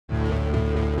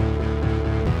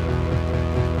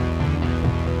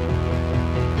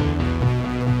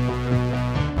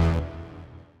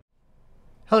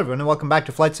Hello everyone and welcome back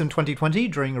to Flight Sim 2020.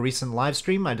 During a recent live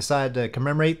stream, I decided to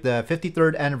commemorate the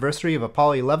 53rd anniversary of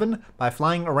Apollo 11 by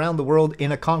flying around the world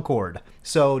in a Concorde.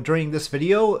 So during this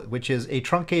video, which is a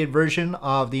truncated version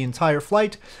of the entire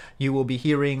flight, you will be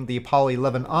hearing the Apollo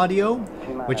 11 audio,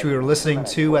 which we were listening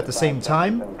to at the same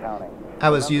time. I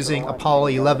was using Apollo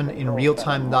 11 in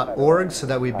realtime.org so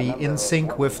that we'd be in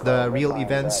sync with the real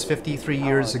events 53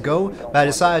 years ago, but I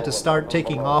decided to start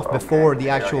taking off before the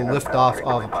actual liftoff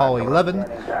of Apollo 11,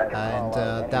 and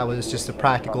that was just a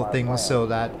practical thing so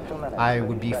that I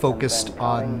would be focused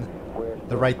on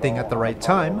the right thing at the right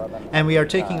time. And we are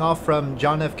taking off from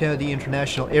John F. Kennedy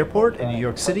International Airport in New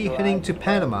York City, heading to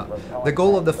Panama. The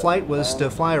goal of the flight was to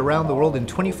fly around the world in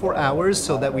 24 hours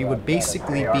so that we would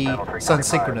basically be sun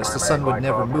synchronous. The sun would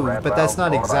never move, but that's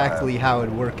not exactly how it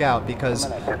would work out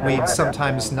because we'd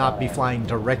sometimes not be flying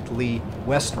directly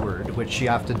westward, which you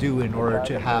have to do in order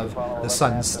to have the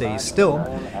sun stay still.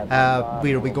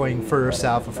 We'll be going further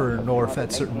south or further north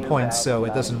at certain points, so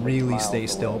it doesn't really stay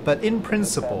still. But in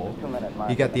principle,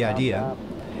 you get the idea.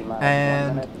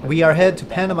 And we are headed to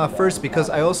Panama first because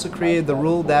I also created the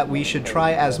rule that we should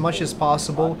try as much as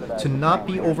possible to not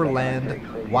be over land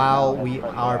while we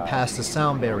are past the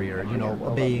sound barrier, you know,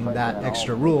 obeying that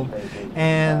extra rule.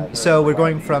 And so we're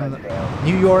going from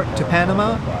New York to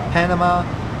Panama, Panama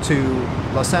to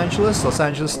Los Angeles, Los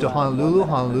Angeles to Honolulu,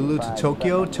 Honolulu to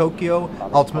Tokyo, Tokyo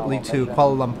ultimately to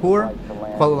Kuala Lumpur,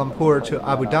 Kuala Lumpur to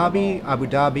Abu Dhabi, Abu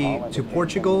Dhabi to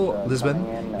Portugal, Lisbon,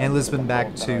 and Lisbon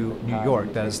back to New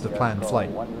York. That is the planned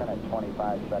flight.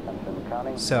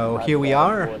 So here we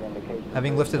are,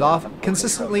 having lifted off.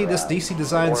 Consistently, this DC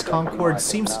Designs Concorde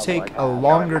seems to take a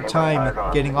longer time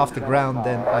getting off the ground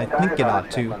than I think it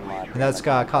ought to, and that's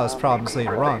going to cause problems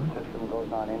later on.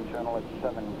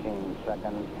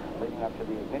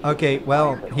 Okay,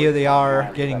 well, here they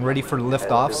are getting ready for the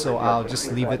liftoff, so I'll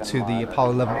just leave it to the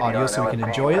Apollo 11 audio so we can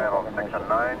enjoy it.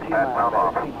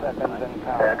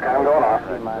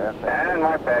 And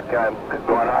my bad guy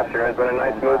going off here has been a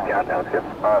nice smooth countdown, Skip.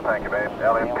 Thank you, babe.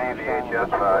 LMP,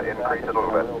 VHS, increase it a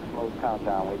little bit. Smooth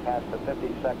countdown. We passed the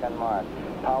 50-second mark.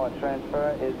 Power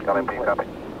transfer is complete. Copy.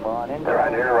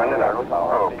 Right here, running out.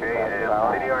 Okay, and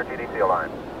CDR TDC line.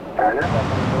 Turner.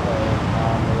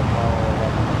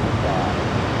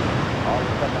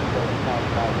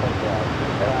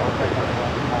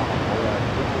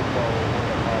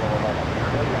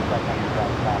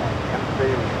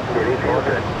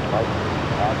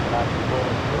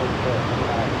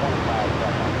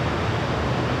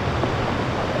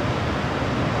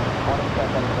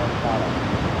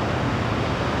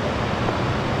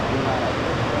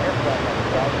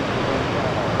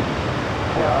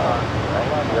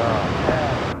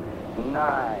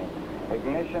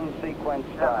 Ignition sequence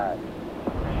start.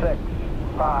 6,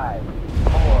 5,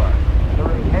 4, 3, 2,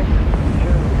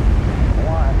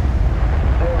 1,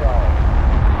 0.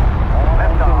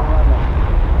 Liftoff.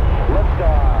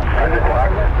 Liftoff.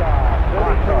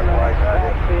 32 minutes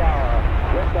past the hour.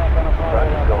 Liftoff on Apollo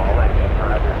 11.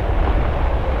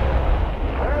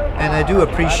 And I do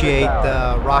appreciate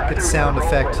the rocket sound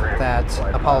effect that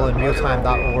Apollo and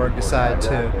realtime.org decided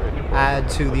to add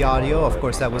to the audio. Of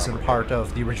course, that wasn't part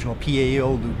of the original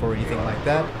PAO loop or anything like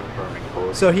that.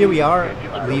 So here we are,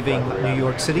 leaving New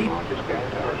York City.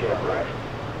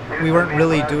 We weren't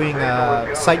really doing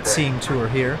a sightseeing tour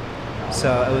here,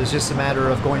 so it was just a matter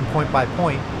of going point by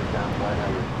point.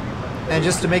 And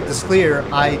just to make this clear,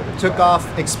 I took off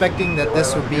expecting that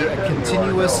this would be a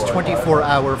continuous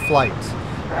 24-hour flight.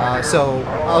 So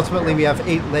ultimately we have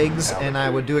 8 legs and I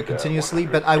would do it continuously,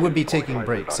 but I would be taking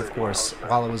breaks, of course,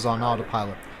 while it was on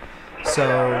autopilot.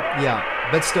 So yeah,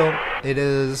 but still, it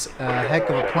is a heck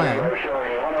of a plan.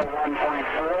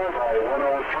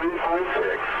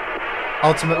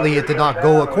 Ultimately, it did not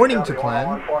go according to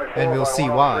plan, and we'll see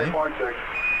why.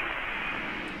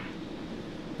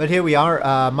 But here we are,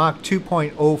 Mach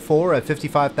 2.04 at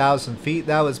 55,000 feet.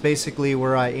 That was basically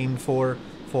where I aimed for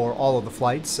all of the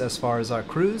flights as far as our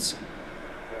cruise.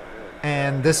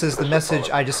 And this is the message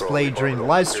I displayed during the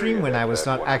live stream when I was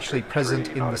not actually present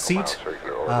in the seat.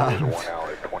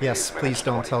 Yes, please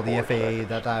don't tell the FAA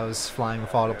that I was flying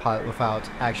with autopilot without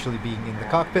actually being in the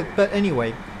cockpit. But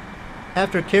anyway,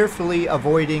 after carefully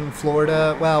avoiding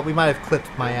Florida, well, we might have clipped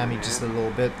Miami just a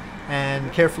little bit, and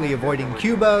carefully avoiding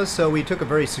Cuba, so we took a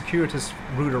very circuitous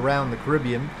route around the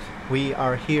Caribbean. We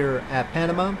are here at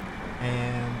Panama,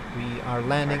 and we are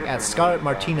landing at Scarlett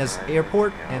Martinez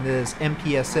Airport, and it is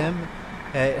MPSM.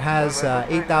 It has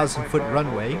 8,000 foot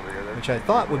runway, which I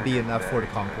thought would be enough for the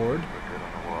Concorde.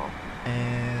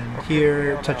 And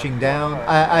here, touching down.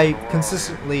 I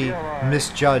consistently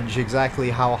misjudge exactly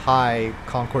how high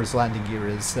Concorde's landing gear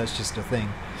is. That's just a thing.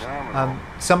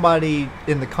 Somebody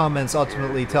in the comments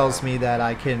ultimately tells me that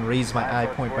I can raise my eye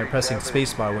point by pressing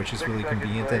spacebar, which is really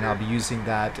convenient, and I'll be using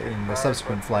that in the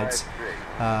subsequent flights.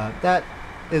 That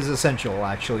is essential,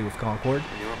 actually, with Concorde.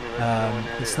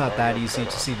 It's not that easy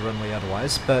to see the runway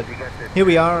otherwise, but here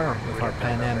we are with our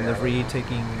Pan Am livery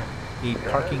taking a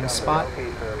parking spot.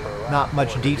 Not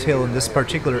much detail in this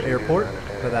particular airport,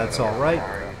 but that's alright.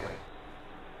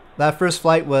 That first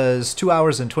flight was 2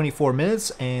 hours and 24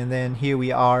 minutes, and then here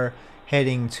we are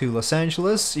heading to Los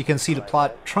Angeles. You can see the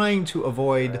plot trying to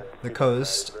avoid the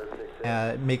coast,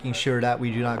 making sure that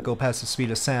we do not go past the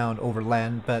speed of sound over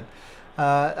land, but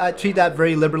I treat that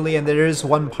very liberally, and there is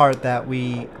one part that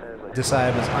we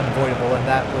decided was unavoidable, and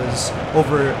that was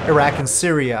over Iraq and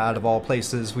Syria, out of all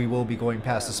places. We will be going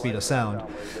past the speed of sound.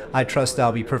 I trust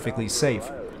I'll be perfectly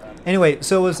safe. Anyway,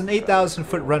 so it was an 8,000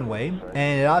 foot runway,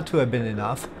 and it ought to have been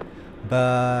enough,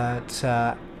 but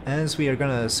as we are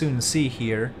going to soon see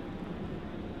here,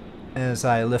 as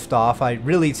I lift off, I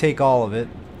really take all of it,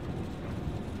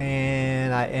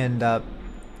 and I end up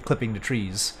clipping the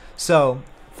trees. So,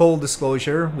 full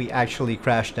disclosure, we actually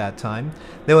crashed that time.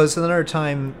 There was another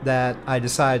time that I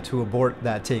decided to abort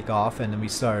that takeoff, and then we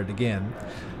started again.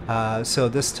 So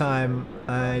this time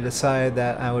I decided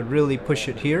that I would really push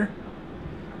it here,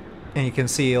 and you can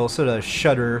see it'll sort of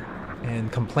shudder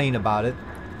and complain about it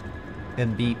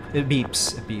and beep. It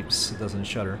beeps, it doesn't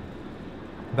shudder.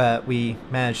 But we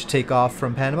managed to take off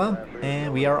from Panama,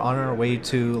 and we are on our way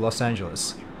to Los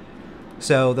Angeles.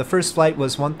 So the first flight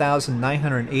was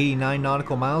 1,989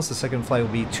 nautical miles, the second flight will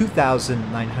be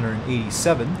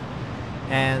 2,987,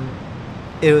 and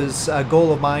it was a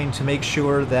goal of mine to make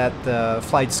sure that the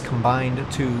flights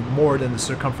combined to more than the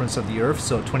circumference of the Earth,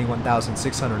 so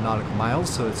 21,600 nautical miles,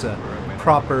 so it's a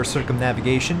proper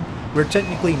circumnavigation. We're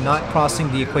technically not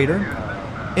crossing the equator.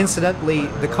 Incidentally,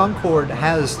 the Concorde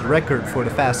has the record for the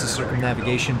fastest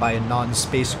circumnavigation by a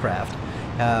non-spacecraft.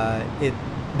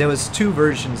 There was two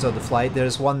versions of the flight.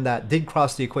 There's one that did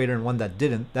cross the equator and one that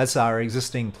didn't. That's our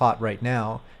existing plot right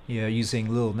now. Using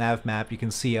a little nav map, you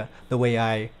can see the way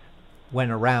I went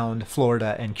around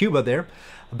Florida and Cuba there.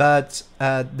 But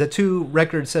the two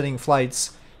record-setting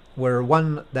flights were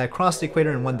one that crossed the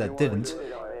equator and one that didn't.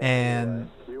 And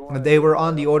they were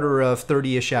on the order of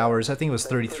 30-ish hours. I think it was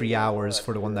 33 hours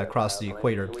for the one that crossed the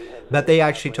equator. But they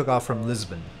actually took off from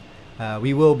Lisbon.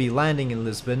 We will be landing in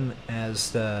Lisbon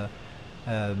as the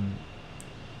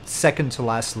second to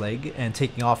last leg, and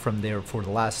taking off from there for the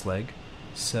last leg.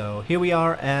 So here we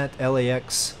are at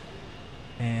LAX,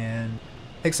 and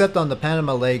except on the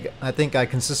Panama leg, I think I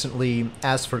consistently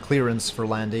ask for clearance for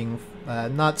landing.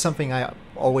 Not something I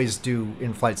always do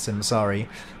in flight sim, sorry,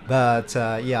 but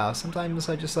yeah, sometimes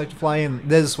I just like to fly in.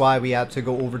 This is why we had to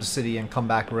go over the city and come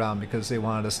back around, because they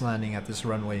wanted us landing at this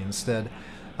runway instead.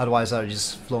 Otherwise I'd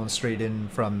just flown straight in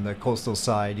from the coastal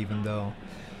side, even though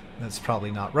that's probably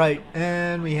not right.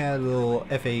 And we had a little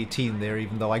FA-18 there,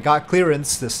 even though I got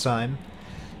clearance this time.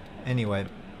 Anyway.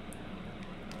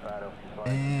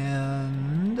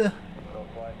 And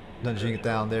nudging it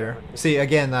down there. See,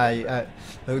 again,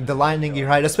 the landing gear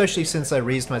height, especially since I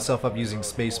raised myself up using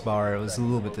spacebar, it was a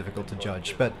little bit difficult to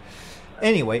judge. But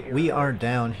anyway, we are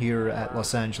down here at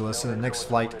Los Angeles, and the next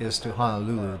flight is to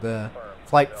Honolulu. The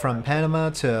flight from Panama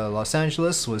to Los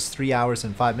Angeles was 3 hours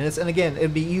and 5 minutes, and again,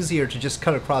 it'd be easier to just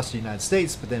cut across the United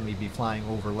States, but then we'd be flying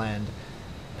over land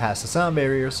past the sound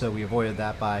barrier, so we avoided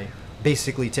that by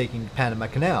basically taking the Panama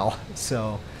Canal.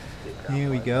 So here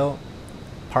we go.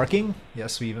 Parking,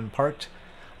 yes, we even parked,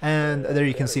 and there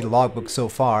you can see the logbook so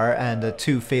far, and the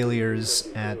two failures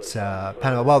at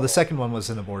Panama. Well, the second one was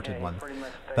an aborted one,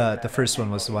 but the first one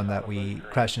was the one that we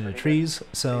crashed into the trees.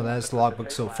 So that's the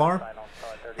logbook so far.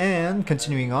 And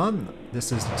continuing on,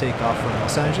 this is the takeoff from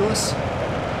Los Angeles.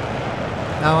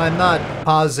 Now, I'm not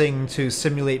pausing to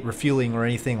simulate refueling or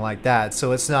anything like that,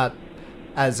 so it's not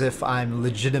as if I'm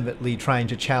legitimately trying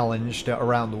to challenge the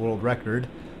around the world record.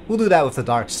 We'll do that with the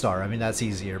Dark Star. I mean, that's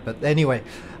easier. But anyway,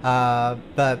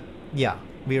 but yeah,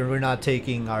 we're not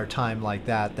taking our time like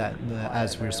that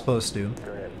as we're supposed to.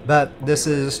 But this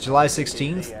is July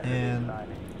 16th, and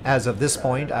as of this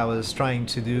point, I was trying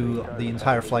to do the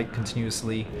entire flight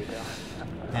continuously,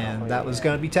 and that was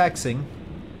going to be taxing,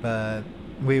 but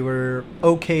we were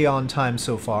okay on time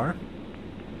so far.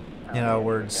 In other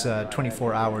words,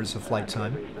 24 hours of flight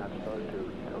time.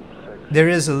 There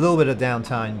is a little bit of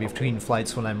downtime between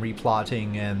flights when I'm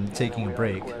replotting and taking a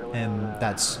break, and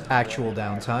that's actual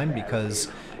downtime because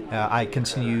I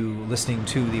continue listening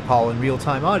to the Apollo in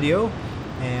real-time audio,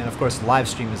 and of course the live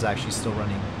stream is actually still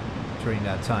running during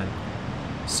that time.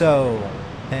 So,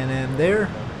 and then there,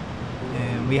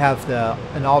 and we have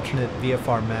an alternate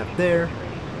VFR map there,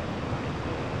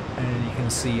 and you can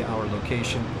see our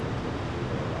location.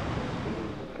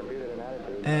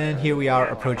 And here we are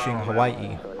approaching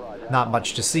Hawaii. Not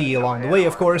much to see along the way,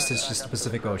 of course, it's just the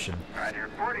Pacific Ocean. Roger,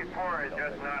 44 is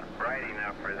just not bright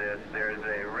enough for this. There's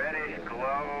a reddish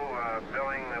glow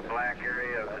filling the black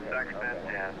area of the sextant,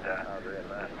 and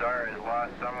the star is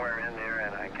lost somewhere in there,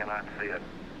 and I cannot see it.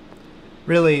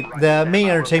 Really, the main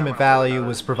entertainment value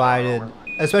was provided,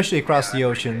 especially across the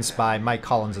oceans, by Mike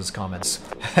Collins' comments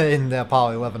in the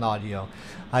Apollo 11 audio.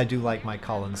 I do like Mike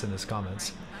Collins in his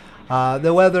comments.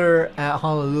 The weather at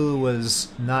Honolulu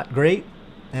was not great.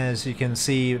 As you can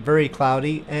see, very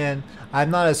cloudy, and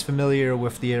I'm not as familiar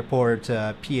with the airport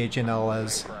PHNL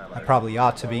as I probably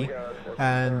ought to be.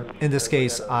 And in this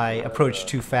case, I approached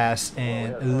too fast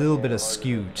and a little bit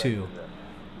askew too.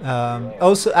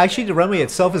 Also, actually, the runway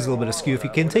itself is a little bit askew. If you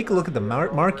can take a look at the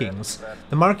markings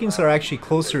are actually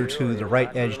closer to the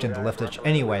right edge than the left edge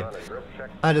anyway.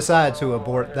 I decided to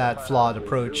abort that flawed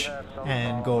approach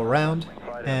and go around.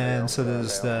 And so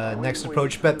there's the next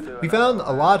approach, but we found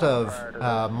a lot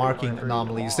of marking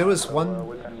anomalies. There was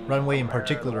one runway in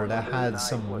particular that had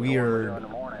some weird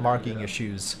marking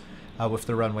issues with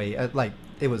the runway, like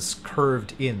it was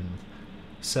curved in.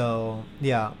 So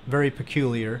yeah, very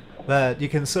peculiar, but you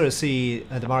can sort of see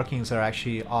the markings are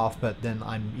actually off, but then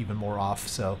I'm even more off,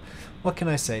 so what can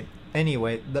I say?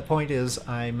 Anyway, the point is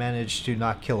I managed to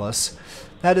not kill us.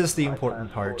 That is the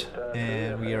important part,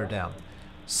 and we are down.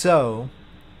 So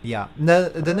yeah,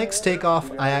 the next takeoff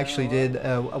I actually did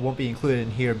won't be included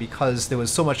in here because there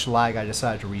was so much lag I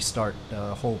decided to restart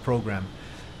the whole program,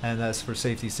 and that's for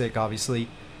safety's sake obviously.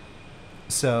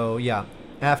 So yeah,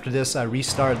 after this I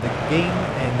restarted the game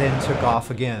and then took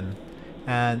off again,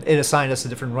 and it assigned us a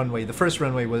different runway. The first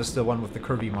runway was the one with the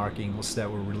curvy markings that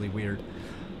were really weird.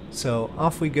 So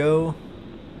off we go.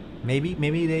 Maybe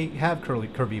they have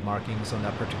curvy markings on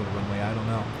that particular runway, I don't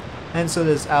know. And so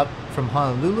this out from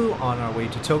Honolulu on our way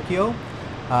to Tokyo.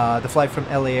 The flight from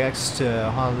LAX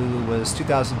to Honolulu was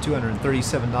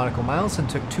 2,237 nautical miles and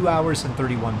took 2 hours and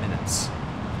 31 minutes.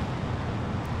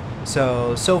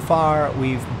 So far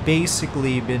we've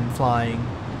basically been flying,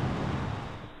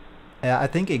 I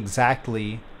think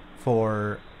exactly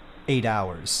for 8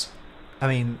 hours. I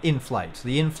mean, in flight.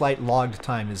 The in-flight logged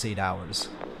time is 8 hours.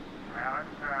 Well,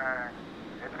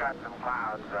 it's got some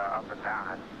clouds up and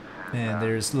down. And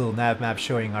there's a little nav map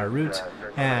showing our route,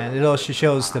 and it also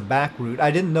shows the back route.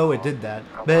 I didn't know it did that,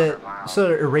 but it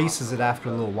sort of erases it after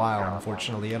a little while,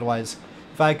 unfortunately. Otherwise,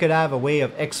 if I could have a way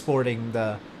of exporting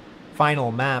the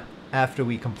final map after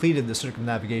we completed the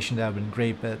circumnavigation, that would have been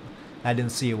great, but I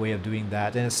didn't see a way of doing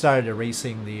that, and it started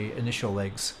erasing the initial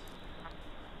legs.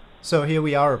 So here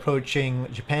we are approaching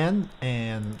Japan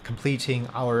and completing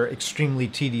our extremely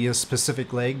tedious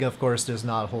Pacific leg. Of course, there's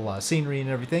not a whole lot of scenery and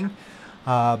everything.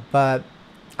 But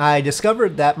I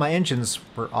discovered that my engines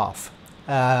were off.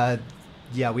 Yeah,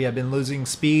 we had been losing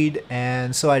speed,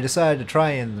 and so I decided to try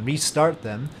and restart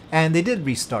them, and they did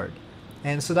restart.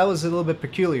 And so that was a little bit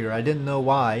peculiar. I didn't know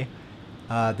why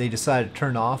they decided to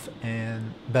turn off,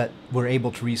 but were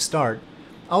able to restart.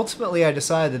 Ultimately, I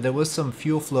decided that there was some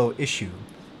fuel flow issue,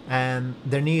 and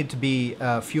there needed to be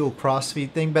a fuel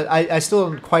crossfeed thing, but I still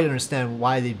don't quite understand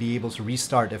why they'd be able to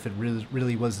restart if it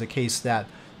really was the case that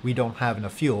we don't have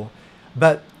enough fuel.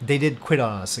 But they did quit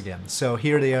on us again. So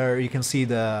here they are. You can see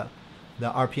the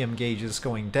RPM gauges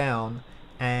going down,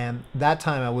 and that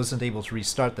time I wasn't able to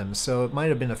restart them. So it might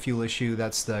have been a fuel issue.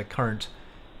 That's the current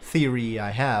theory I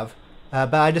have.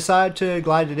 But I decided to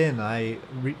glide it in. I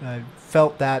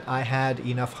felt that I had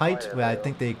enough height. But I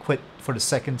think they quit for the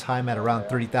second time at around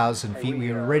 30,000 feet.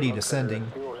 We were already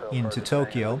descending into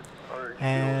Tokyo,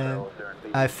 and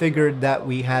I figured that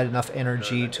we had enough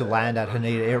energy to land at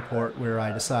Haneda Airport, where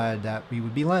I decided that we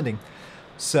would be landing.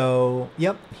 So,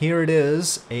 yep, here it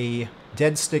is, a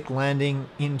dead stick landing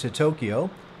into Tokyo.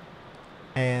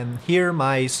 And here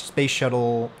my space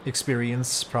shuttle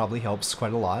experience probably helps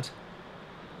quite a lot.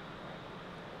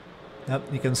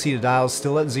 Yep, you can see the dial's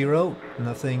still at 0,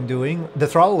 nothing doing. The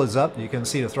throttle is up, you can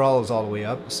see the throttle is all the way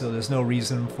up, so there's no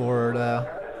reason for the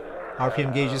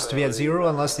RPM gauges to be at 0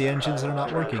 unless the engines are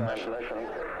not working.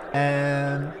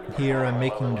 And here I'm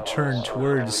making the turn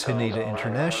towards Haneda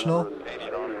International.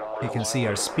 You can see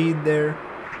our speed there,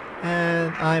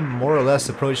 and I more or less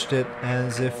approached it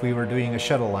as if we were doing a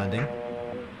shuttle landing.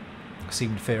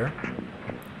 Seemed fair.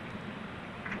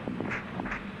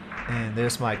 And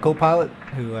there's my co-pilot,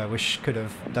 who I wish could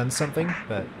have done something,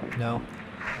 but no.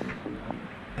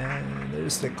 And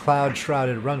There's the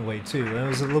cloud-shrouded runway too. And it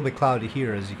was a little bit cloudy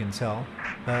here, as you can tell,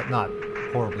 but not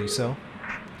horribly so.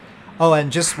 Oh,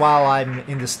 and just while I'm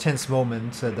in this tense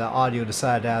moment, the audio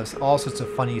decided to have all sorts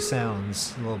of funny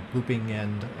sounds, a little blooping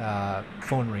and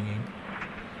phone ringing.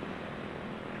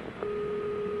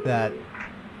 That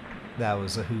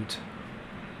was a hoot.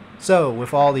 So,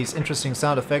 with all these interesting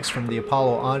sound effects from the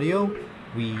Apollo audio,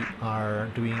 we are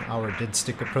doing our dead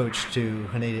stick approach to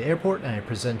Haneda Airport, and I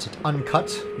present it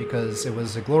uncut because it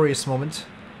was a glorious moment.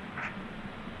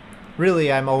 Really,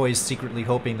 I'm always secretly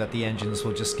hoping that the engines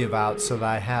will just give out so that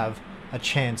I have a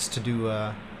chance to do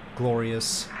a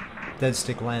glorious dead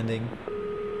stick landing.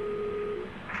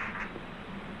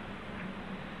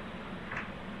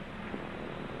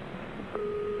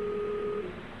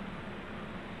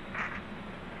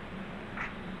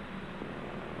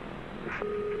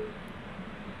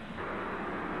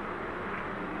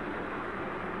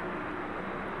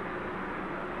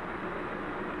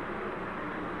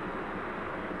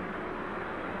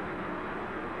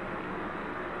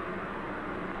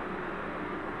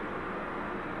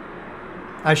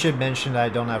 I should mention that I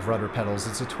don't have rudder pedals.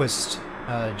 It's a twist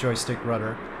joystick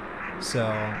rudder. So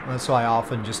that's why I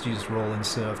often just use roll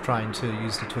instead of trying to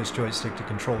use the twist joystick to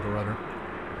control the rudder.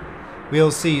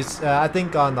 We'll see. I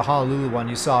think on the Honolulu one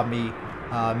you saw me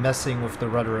messing with the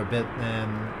rudder a bit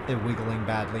and it wiggling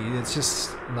badly. It's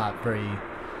just not very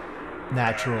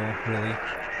natural, really.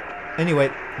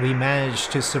 Anyway, we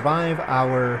managed to survive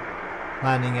our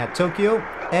landing at Tokyo,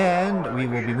 and we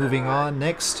will be moving on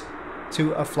next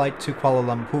to a flight to Kuala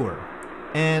Lumpur.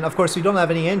 And of course we don't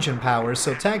have any engine power,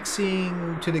 so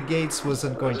taxiing to the gates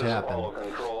wasn't going to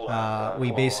happen.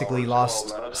 We basically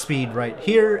lost speed right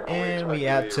here, and we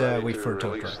had to wait for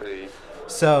Tokyo.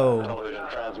 So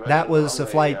that was a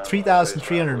flight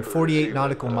 3,348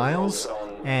 nautical miles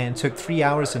and took 3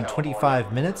 hours and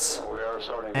 25 minutes.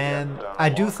 And I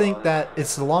do think that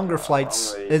it's the longer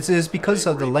flights, it is because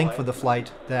of the length of the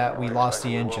flight that we lost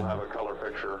the engine.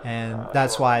 And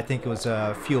that's why I think it was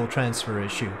a fuel transfer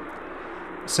issue.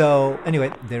 So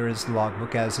anyway, there is the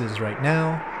logbook as is right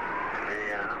now.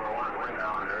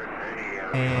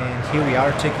 And here we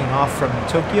are taking off from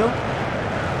Tokyo.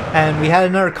 And we had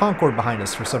another Concorde behind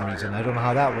us for some reason. I don't know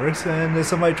how that works. And there's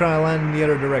somebody trying to land in the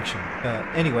other direction. But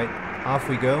anyway, off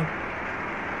we go.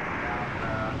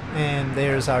 And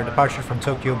there's our departure from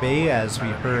Tokyo Bay as we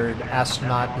heard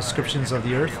astronaut descriptions of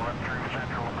the Earth.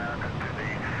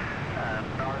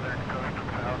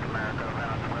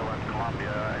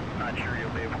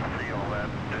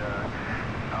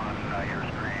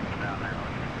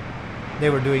 They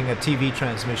were doing a TV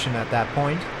transmission at that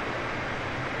point.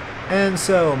 And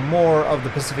so more of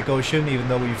the Pacific Ocean, even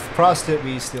though we've crossed it,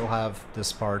 we still have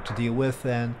this part to deal with.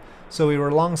 And so we were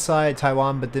alongside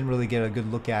Taiwan but didn't really get a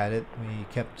good look at it. We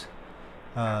kept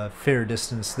a fair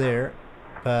distance there.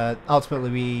 But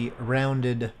ultimately we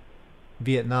rounded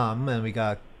Vietnam and we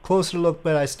got a closer look,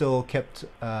 but I still kept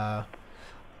a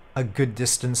good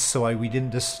distance so we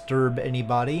didn't disturb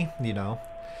anybody, you know.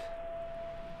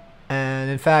 And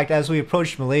in fact, as we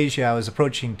approached Malaysia, I was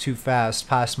approaching too fast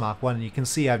past Mach 1. And you can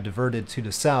see I've diverted to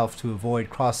the south to avoid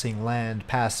crossing land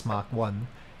past Mach 1.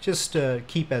 Just to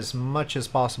keep as much as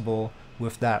possible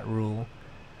with that rule,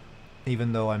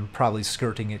 even though I'm probably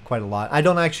skirting it quite a lot. I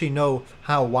don't actually know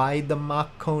how wide the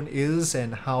Mach cone is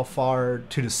and how far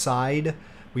to the side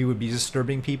we would be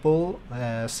disturbing people.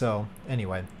 So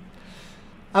anyway,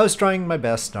 I was trying my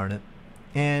best, darn it.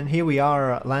 And here we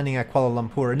are landing at Kuala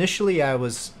Lumpur. Initially I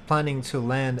was planning to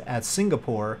land at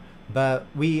Singapore, but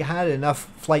we had enough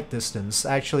flight distance.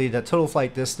 Actually, the total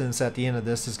flight distance at the end of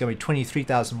this is going to be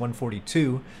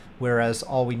 23,142, whereas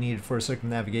all we needed for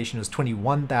circumnavigation is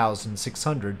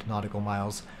 21,600 nautical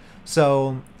miles.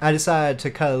 So I decided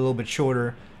to cut it a little bit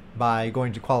shorter by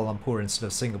going to Kuala Lumpur instead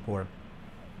of Singapore.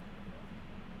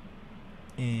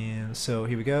 And so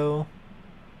here we go.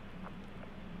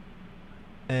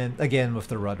 And again with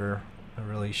the rudder, I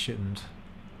really shouldn't.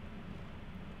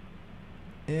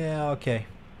 Yeah, okay.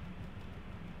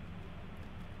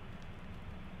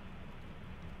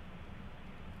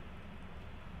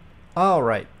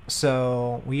 Alright,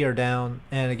 so we are down,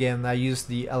 and again I used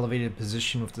the elevated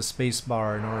position with the space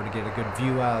bar in order to get a good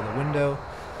view out of the window.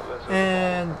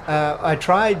 And I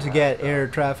tried to get air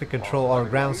traffic control or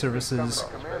ground services,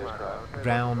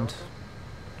 ground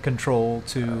control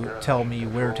to tell me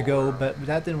where to go, but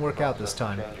that didn't work out this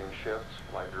time.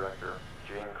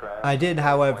 I did,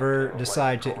 however,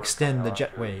 decide to extend the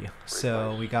jetway,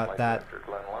 so we got that.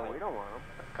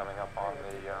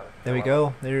 There we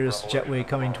go, there's jetway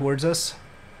coming towards us.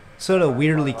 Sort of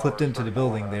weirdly clipped into the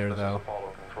building there though.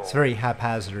 It's very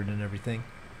haphazard and everything.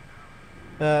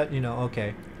 But, you know,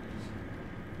 okay.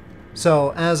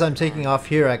 So as I'm taking off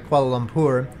here at Kuala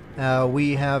Lumpur,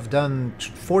 we have done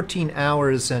 14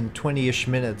 hours and 20-ish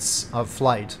minutes of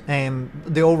flight, and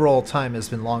the overall time has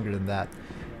been longer than that.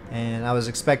 And I was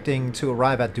expecting to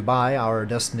arrive at Dubai, our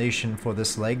destination for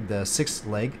this leg, the 6th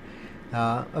leg,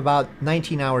 about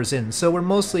 19 hours in. So we're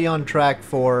mostly on track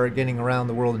for getting around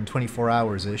the world in 24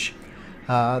 hours-ish.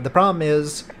 The problem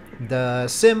is the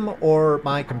sim or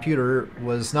my computer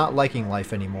was not liking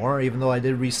life anymore, even though I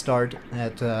did restart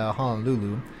at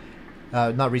Honolulu.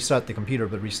 Not restart the computer,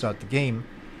 but restart the game.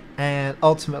 And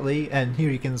ultimately, and here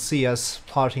you can see us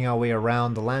plotting our way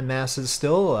around the land masses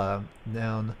still,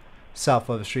 down south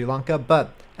of Sri Lanka.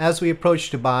 But as we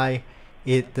approached Dubai,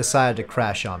 it decided to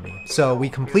crash on me. So we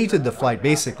completed the flight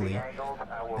basically,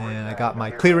 and I got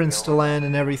my clearance to land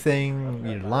and everything,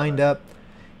 we lined up.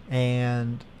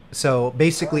 And so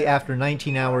basically after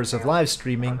 19 hours of live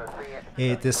streaming,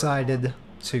 it decided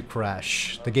to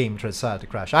crash. The game decided to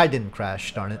crash. I didn't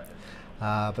crash, darn it.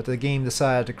 But the game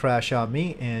decided to crash on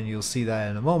me, and you'll see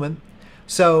that in a moment.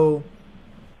 So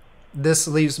this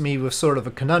leaves me with sort of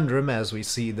a conundrum as we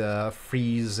see the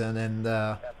freeze and then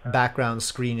the background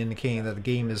screen indicating that the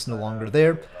game is no longer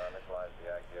there.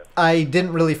 I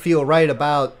didn't really feel right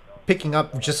about picking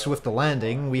up just with the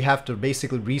landing. We have to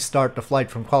basically restart the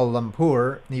flight from Kuala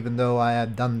Lumpur, even though I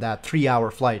had done that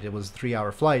 3-hour flight. It was a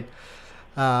 3-hour flight.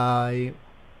 I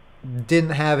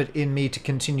didn't have it in me to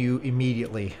continue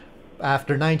immediately.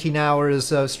 After 19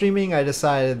 hours of streaming, I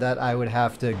decided that I would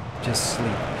have to just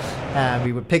sleep, and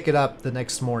we would pick it up the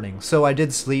next morning. So I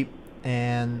did sleep,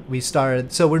 and we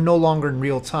started. So we're no longer in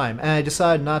real time, and I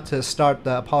decided not to start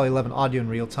the Apollo 11 audio in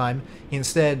real time.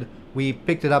 Instead, we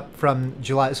picked it up from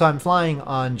July. So I'm flying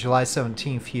on July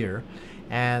 17th here,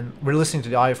 and we're listening to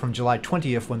the audio from July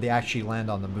 20th when they actually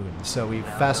land on the moon. So we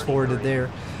fast forwarded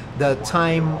there. The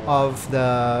time of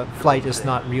the flight is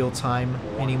not real time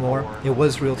anymore. It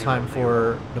was real time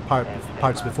for the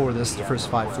parts before this, the first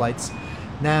 5 flights.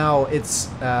 Now it's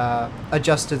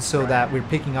adjusted so that we're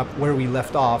picking up where we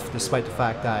left off, despite the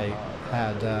fact that I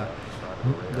had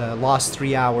the lost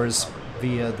 3 hours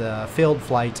via the failed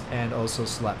flight and also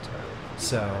slept.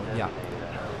 So yeah,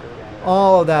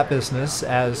 all of that business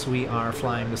as we are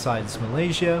flying besides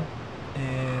Malaysia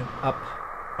and up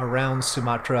around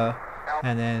Sumatra,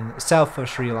 and then south of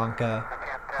Sri Lanka,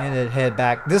 and then head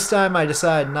back. This time I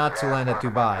decided not to land at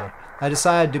Dubai. I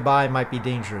decided Dubai might be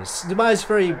dangerous. Dubai is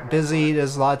very busy,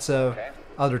 there's lots of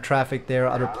other traffic there,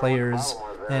 other players,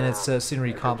 and it's a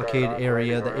scenery complicated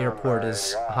area. The airport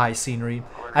is high scenery.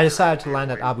 I decided to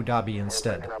land at Abu Dhabi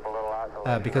instead,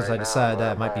 because I decided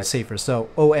that it might be safer. So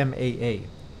OMAA.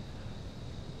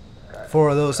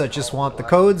 For those that just want the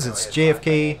codes, it's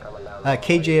JFK,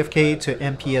 KJFK to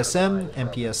MPSM,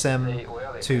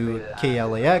 MPSM to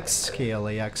KLAX,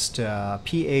 KLAX to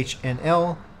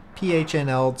PHNL,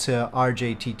 PHNL to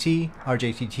RJTT,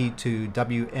 RJTT to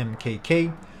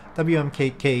WMKK,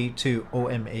 WMKK to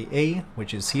OMAA,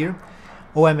 which is here,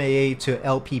 OMAA to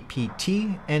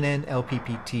LPPT, and then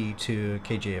LPPT to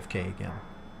KJFK again.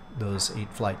 Those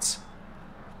 8 flights.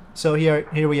 So here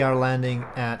we are landing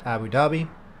at Abu Dhabi.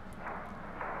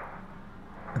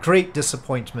 Great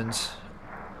disappointment,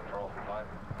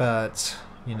 but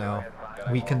you know,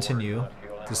 we continue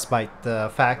despite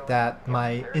the fact that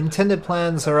my intended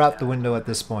plans are out the window at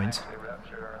this point.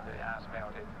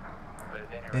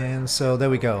 And so there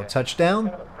we go,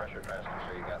 touchdown,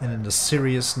 and then the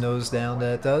serious nose down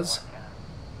that it does.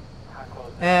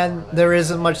 And there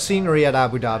isn't much scenery at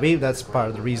Abu Dhabi. That's part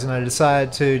of the reason I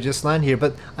decided to just land here.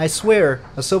 But I swear,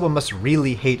 Asoba must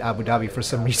really hate Abu Dhabi for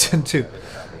some reason too.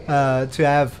 To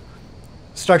have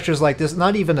structures like this,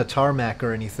 not even a tarmac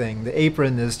or anything. The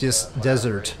apron is just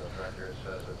desert.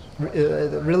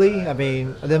 Really? I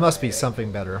mean, there must be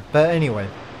something better. But anyway,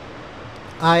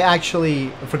 I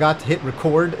actually forgot to hit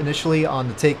record initially on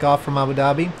the takeoff from Abu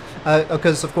Dhabi.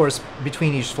 Because, of course,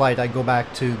 between each flight, I go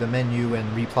back to the menu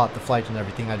and replot the flight and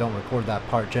everything. I don't record that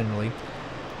part generally.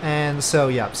 And so,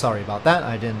 yeah, sorry about that.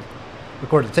 I didn't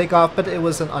record the takeoff, but it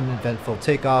was an uneventful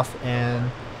takeoff,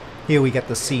 and here we get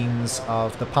the scenes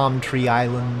of the palm tree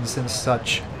islands and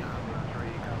such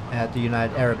at the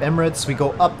United Arab Emirates. We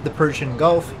go up the Persian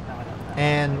Gulf,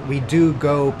 and we do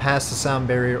go past the sound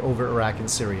barrier over Iraq and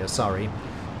Syria. Sorry.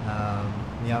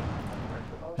 Yep.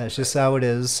 That's just how it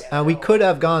is. We could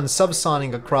have gone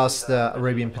subsonic across the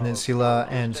Arabian Peninsula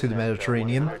and to the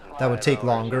Mediterranean. That would take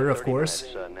longer, of course,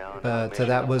 but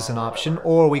that was an option.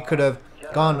 Or we could have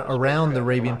gone around the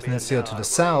Arabian Peninsula to the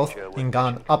south and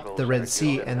gone up the Red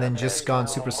Sea and then just gone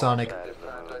supersonic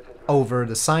over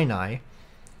the Sinai.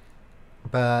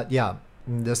 But yeah,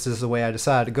 this is the way I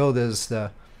decided to go. This is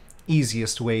the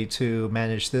easiest way to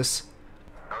manage this.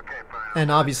 And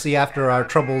obviously after our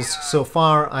troubles so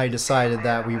far, I decided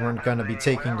that we weren't going to be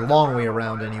taking the long way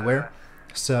around anywhere.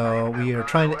 So we are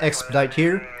trying to expedite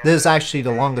here. This is actually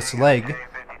the longest leg,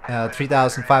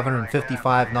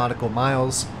 3,555 nautical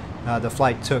miles. The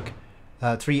flight took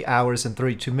 3 hours and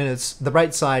 32 minutes. The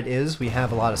bright side is we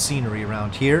have a lot of scenery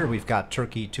around here. We've got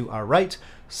Turkey to our right,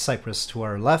 Cyprus to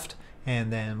our left,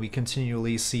 and then we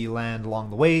continually see land along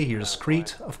the way. Here's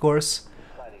Crete, of course.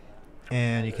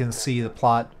 And you can see the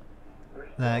plot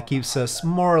that keeps us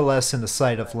more or less in the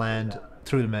sight of land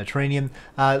through the Mediterranean.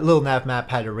 Little nav map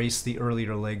had erased the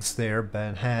earlier legs there,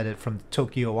 but had it from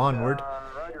Tokyo onward.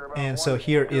 And so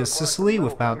here is Sicily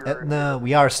with Mount Etna.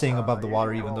 We are staying above the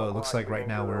water, even though it looks like right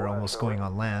now we're almost going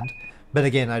on land. But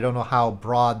again, I don't know how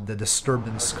broad the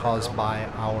disturbance caused by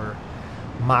our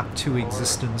Mach 2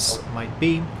 existence might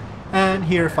be. And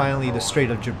here finally the Strait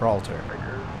of Gibraltar.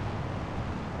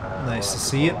 Nice to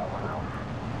see it.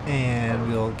 And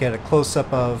we'll get a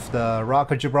close-up of the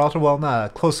Rock of Gibraltar. Well, not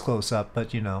a close-up,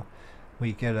 but you know,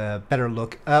 we get a better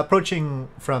look. Approaching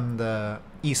from the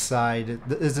east side, it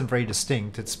isn't very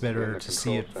distinct. It's better to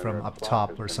see it from up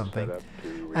top or something.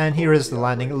 And here is the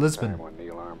landing at Lisbon.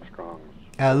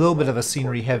 A little bit of a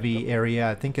scenery-heavy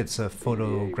area. I think it's a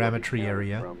photogrammetry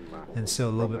area, and so a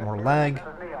little bit more lag.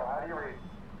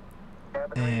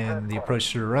 And the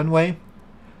approach to the runway.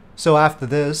 So after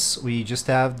this, we just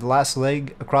have the last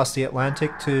leg across the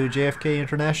Atlantic to JFK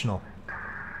International.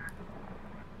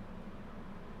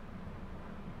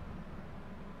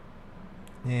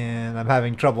 And I'm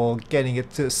having trouble getting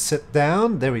it to sit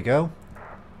down. There we go.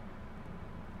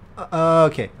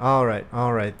 Okay,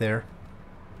 alright there.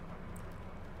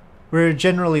 We're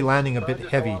generally landing a bit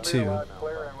heavy too.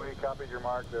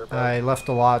 I left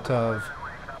a lot of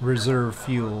reserve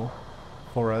fuel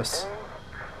for us.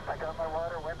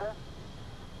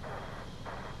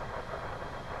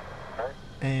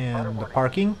 And the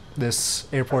parking. This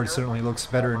airport certainly looks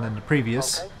better than the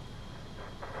previous.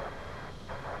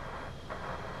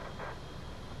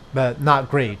 But not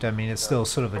great. I mean, it's still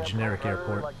sort of a generic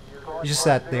airport. It's just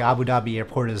that the Abu Dhabi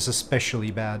airport is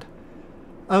especially bad.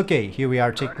 Okay, here we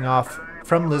are taking off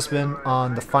from Lisbon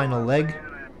on the final leg.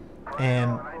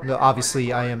 And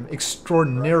obviously I am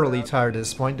extraordinarily tired at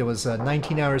this point. There was a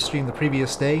 19-hour stream the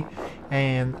previous day,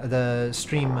 and the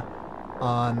stream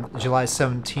on July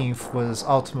 17th was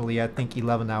ultimately, I think,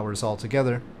 11 hours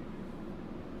altogether.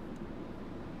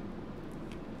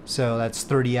 So that's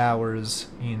 30 hours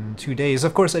in 2 days.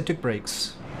 Of course, I took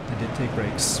breaks. I did take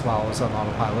breaks while I was on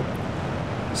autopilot.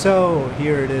 So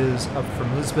here it is up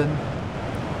from Lisbon.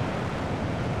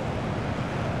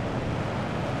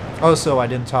 Also, I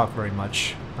didn't talk very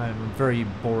much. I'm a very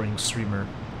boring streamer.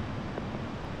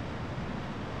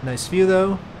 Nice view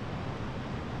though.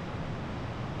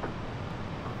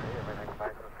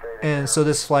 And so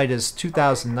this flight is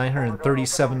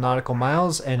 2,937 nautical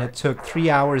miles, and it took 3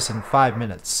 hours and 5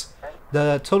 minutes.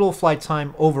 The total flight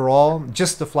time overall,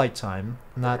 just the flight time,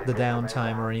 not the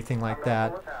downtime or anything like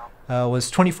that, was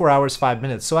 24 hours 5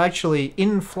 minutes. So actually,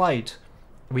 in flight,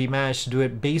 we managed to do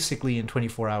it basically in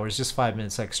 24 hours, just 5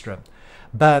 minutes extra.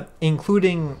 But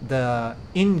including the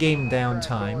in-game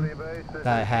downtime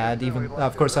that I had, even,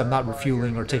 of course I'm not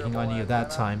refueling or taking any of that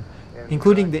time,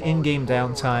 including the in-game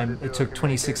downtime, it took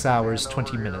 26 hours,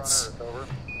 20 minutes.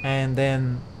 And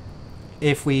then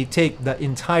if we take the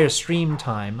entire stream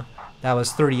time, that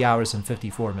was 30 hours and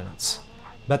 54 minutes.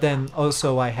 But then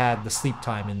also I had the sleep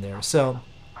time in there. So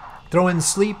throw in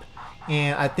sleep,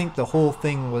 and I think the whole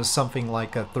thing was something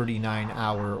like a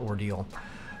 39-hour ordeal.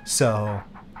 So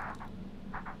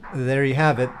there you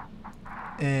have it.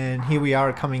 And here we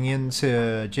are coming into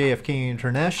JFK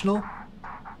International.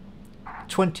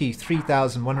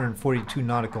 23,142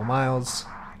 nautical miles.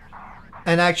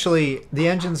 And actually, the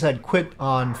engines had quit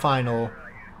on final,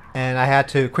 and I had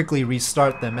to quickly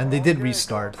restart them, and they did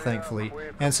restart, thankfully.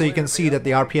 And so you can see that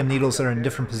the RPM needles are in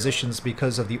different positions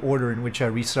because of the order in which I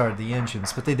restarted the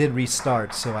engines, but they did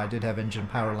restart, so I did have engine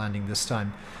power landing this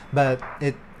time. But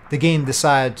the game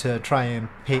decided to try and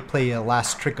play a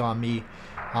last trick on me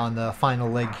on the final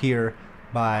leg here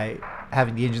by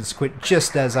having the engines quit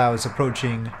just as I was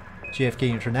approaching JFK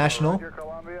International,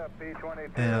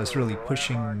 and I was really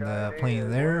pushing the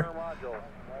plane there.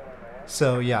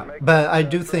 So yeah, but I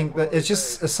do think that it's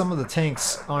just some of the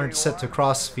tanks aren't set to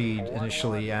cross feed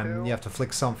initially, and you have to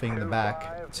flick something in the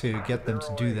back to get them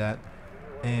to do that.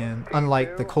 And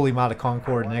unlike the Kolimata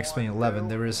Concorde and X-Plane 11,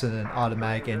 there isn't an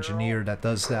automatic engineer that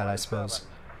does that, I suppose.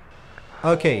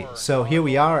 Okay, so here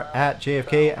we are at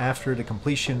JFK after the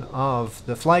completion of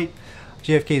the flight.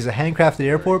 JFK is a handcrafted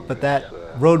airport, but that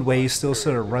roadway still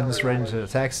sort of runs right into the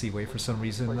taxiway for some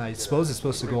reason. I suppose it's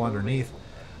supposed to go underneath.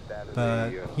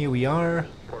 But here we are.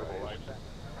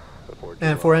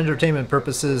 And for entertainment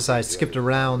purposes, I skipped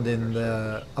around in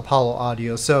the Apollo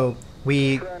audio. So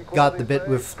we got the bit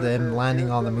with them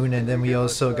landing on the moon, and then we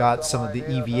also got some of the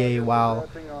EVA while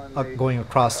going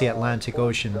across the Atlantic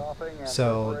Ocean.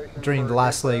 So during the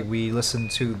last leg, we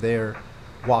listened to their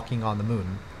walking on the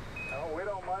moon.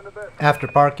 After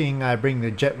parking, I bring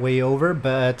the jetway over,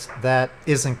 but that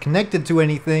isn't connected to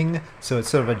anything, so it's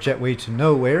sort of a jetway to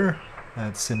nowhere.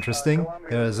 That's interesting.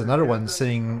 There's another one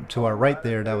sitting to our right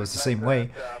there that was the same way.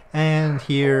 And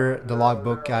here, the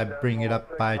logbook, I bring it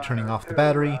up by turning off the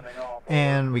battery,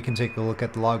 and we can take a look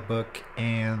at the logbook,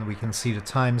 and we can see the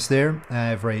times there.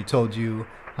 I've already told you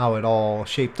how it all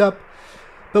shaped up.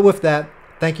 But with that,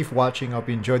 thank you for watching. I hope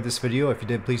you enjoyed this video. If you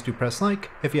did, please do press like.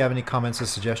 If you have any comments or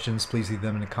suggestions, please leave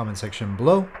them in the comment section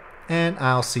below, and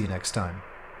I'll see you next time.